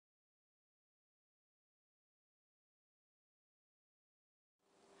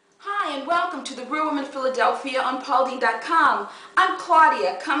Hi and welcome to the Real Woman Philadelphia on pauldine.com. I'm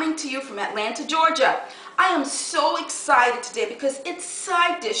Claudia, coming to you from Atlanta, Georgia. I am so excited today because it's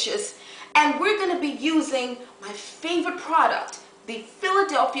side dishes and we're going to be using my favorite product, the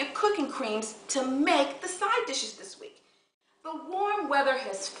Philadelphia Cooking Creams, to make the side dishes this week. The warm weather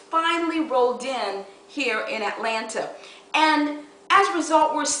has finally rolled in here in Atlanta, and as a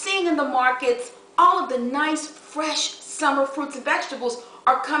result we're seeing in the markets all of the nice fresh summer fruits and vegetables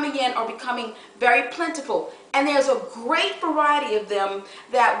are coming in or becoming very plentiful, and there's a great variety of them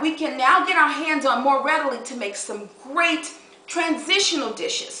that we can now get our hands on more readily to make some great transitional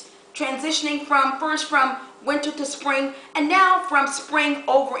dishes, transitioning first from winter to spring and now from spring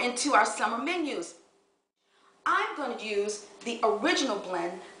over into our summer menus. I'm going to use the original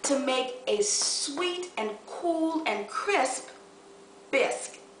blend to make a sweet and cool and crisp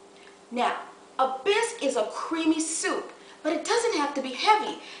bisque. Now, a bisque is a creamy soup, but it doesn't have to be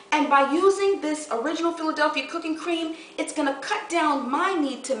heavy. And by using this original Philadelphia cooking cream, it's going to cut down my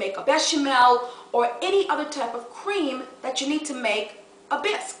need to make a bechamel or any other type of cream that you need to make a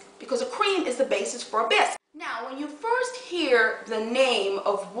bisque, because a cream is the basis for a bisque. Now, when you first hear the name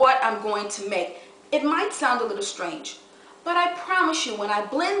of what I'm going to make, it might sound a little strange, but I promise you, when I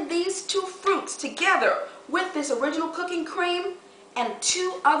blend these two fruits together with this original cooking cream and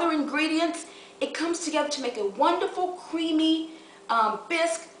two other ingredients, it comes together to make a wonderful creamy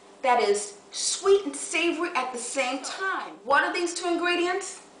bisque that is sweet and savory at the same time. What are these two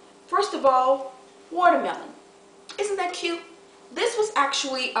ingredients? First of all, watermelon. Isn't that cute? This was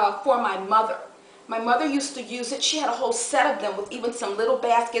actually for my mother. My mother used to use it. She had a whole set of them with even some little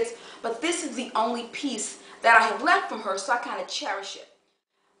baskets, but this is the only piece that I have left from her, so I kind of cherish it.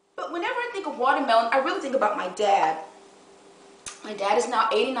 But whenever I think of watermelon, I really think about my dad. My dad is now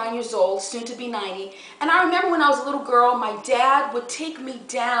 89 years old, soon to be 90, and I remember when I was a little girl, my dad would take me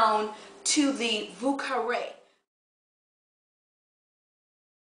down to the Vieux Carre.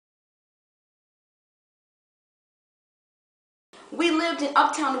 We lived in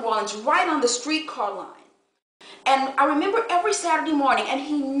uptown New Orleans, right on the streetcar line. And I remember every Saturday morning, and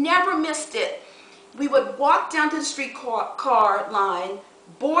he never missed it, we would walk down to the streetcar line,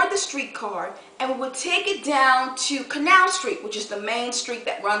 board the streetcar, and we would take it down to Canal Street, which is the main street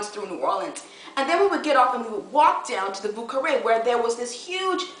that runs through New Orleans. And then we would get off and we would walk down to the Vieux Carre, where there was this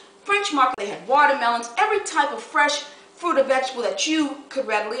huge French market. They had watermelons, every type of fresh fruit or vegetable that you could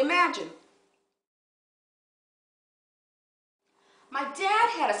readily imagine. My dad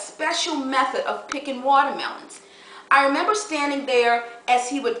had a special method of picking watermelons. I remember standing there as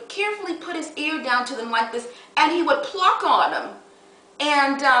he would carefully put his ear down to them like this, and he would pluck on them.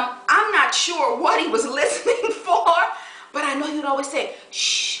 And I'm not sure what he was listening for, but I know he would always say,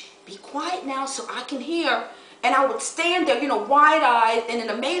 "Shh, be quiet now so I can hear." And I would stand there, wide-eyed and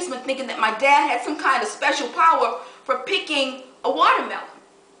in amazement, thinking that my dad had some kind of special power for picking a watermelon.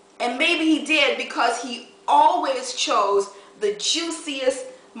 And maybe he did, because he always chose the juiciest,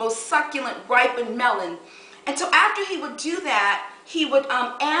 most succulent, ripened melon. And so after he would do that, he would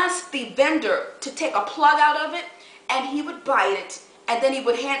ask the vendor to take a plug out of it, and he would bite it. And then he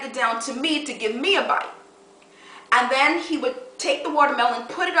would hand it down to me to give me a bite. And then he would take the watermelon,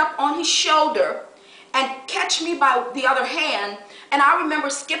 put it up on his shoulder, and catch me by the other hand. And I remember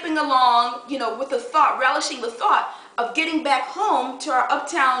skipping along, with the thought, relishing the thought of getting back home to our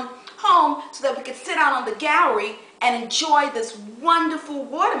uptown home so that we could sit out on the gallery and enjoy this wonderful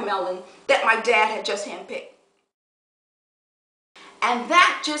watermelon that my dad had just handpicked. And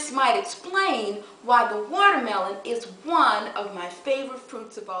that just might explain why the watermelon is one of my favorite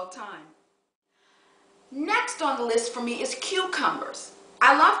fruits of all time. Next on the list for me is cucumbers.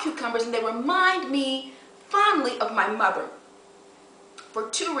 I love cucumbers, and they remind me fondly of my mother for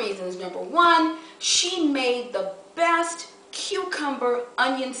two reasons. Number one, she made the best cucumber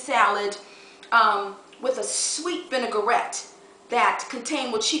onion salad with a sweet vinaigrette that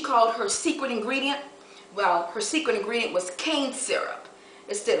contained what she called her secret ingredient. Well, her secret ingredient was cane syrup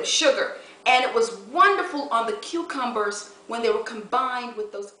instead of sugar. And it was wonderful on the cucumbers when they were combined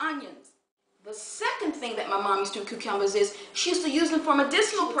with those onions. The second thing that my mom used to do with cucumbers is she used to use them for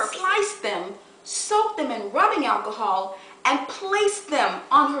medicinal purposes. Slice them, soak them in rubbing alcohol, and place them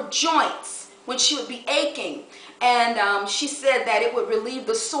on her joints when she would be aching. And she said that it would relieve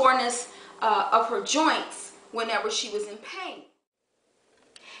the soreness of her joints whenever she was in pain.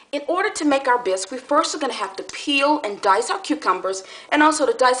 In order to make our bisque, we first are going to have to peel and dice our cucumbers, and also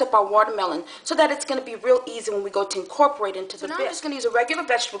to dice up our watermelon, so that it's going to be real easy when we go to incorporate into the bisque. I'm just going to use a regular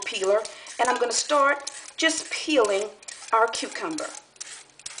vegetable peeler, and I'm going to start just peeling our cucumber.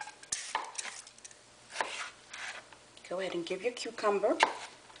 Go ahead and give your cucumber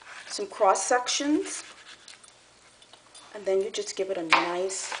some cross sections, and then you just give it a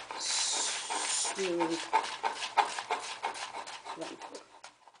nice smooth run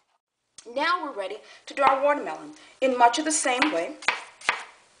through. Now we're ready to do our watermelon in much of the same way.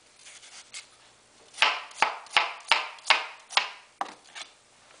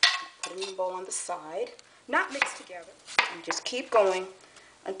 Put it in the bowl on the side, not mixed together, and just keep going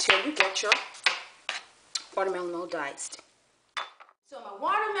until you get your watermelon all diced. So my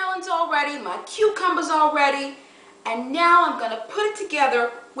watermelon's all ready, my cucumber's all ready, and now I'm going to put it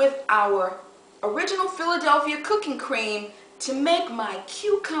together with our original Philadelphia cooking cream to make my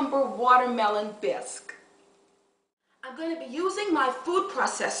cucumber watermelon bisque. I'm going to be using my food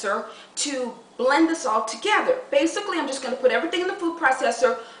processor to blend this all together. Basically, I'm just going to put everything in the food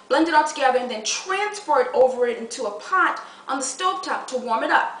processor, blend it all together, and then transfer it over it into a pot on the stovetop to warm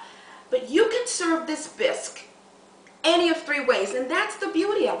it up. But you can serve this bisque any of three ways, and that's the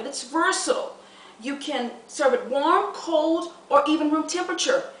beauty of it. It's versatile. You can serve it warm, cold, or even room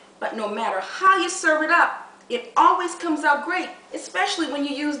temperature. But no matter how you serve it up, it always comes out great, especially when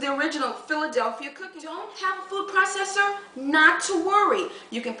you use the original Philadelphia cooking. Don't have a food processor? Not to worry.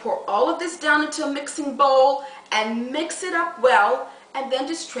 You can pour all of this down into a mixing bowl and mix it up well, and then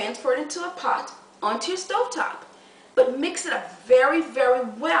just transfer it into a pot onto your stovetop. But mix it up very, very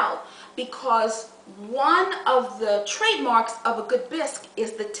well, because one of the trademarks of a good bisque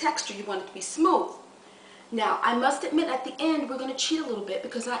is the texture. You want it to be smooth. Now, I must admit at the end we're going to cheat a little bit,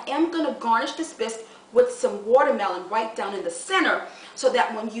 because I am going to garnish this bisque with some watermelon right down in the center, so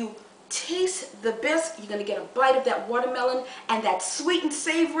that when you taste the bisque, you're going to get a bite of that watermelon, and that sweet and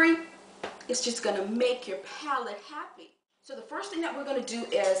savory, it's just going to make your palate happy. So the first thing that we're going to do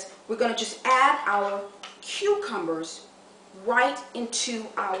is we're going to just add our cucumbers right into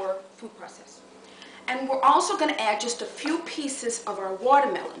our food processor. And we're also going to add just a few pieces of our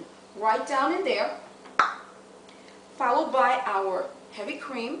watermelon right down in there, followed by our heavy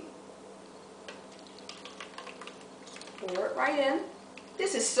cream. Pour it right in.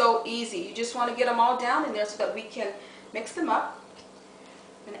 This is so easy. You just want to get them all down in there so that we can mix them up.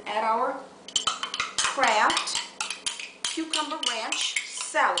 I'm going to add our Kraft Cucumber Ranch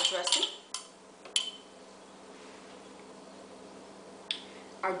salad dressing,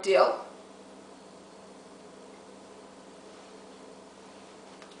 our dill,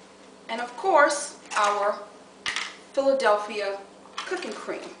 and of course our Philadelphia cooking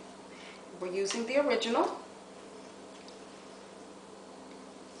cream. We're using the original.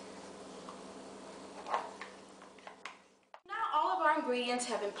 Ingredients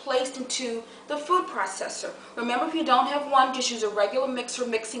have been placed into the food processor. Remember, if you don't have one, just use a regular mixer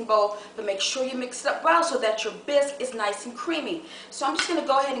mixing bowl, but make sure you mix it up well so that your bisque is nice and creamy. So I'm just going to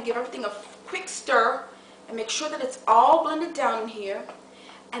go ahead and give everything a quick stir and make sure that it's all blended down in here.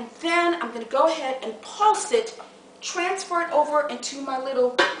 And then I'm going to go ahead and pulse it, transfer it over into my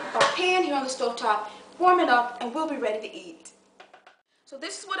little pan here on the stovetop, warm it up, and we'll be ready to eat. So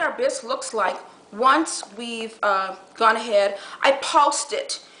this is what our bisque looks like once we've gone ahead. I pulsed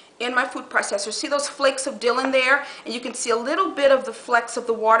it in my food processor. See those flakes of dill in there? And you can see a little bit of the flecks of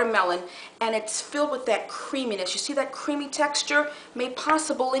the watermelon, and it's filled with that creaminess. You see that creamy texture made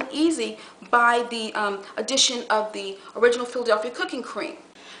possible and easy by the addition of the original Philadelphia cooking cream.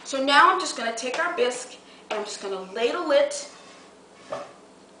 So now I'm just going to take our bisque and I'm just going to ladle it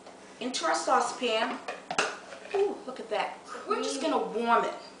into our saucepan. Ooh, look at that. We're just going to warm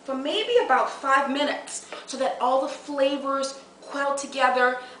it for maybe about 5 minutes so that all the flavors quell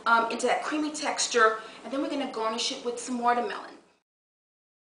together into that creamy texture, and then we're going to garnish it with some watermelon.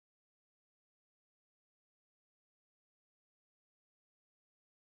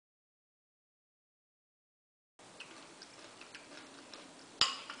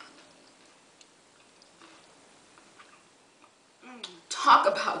 Talk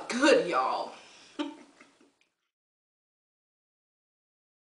about good, y'all.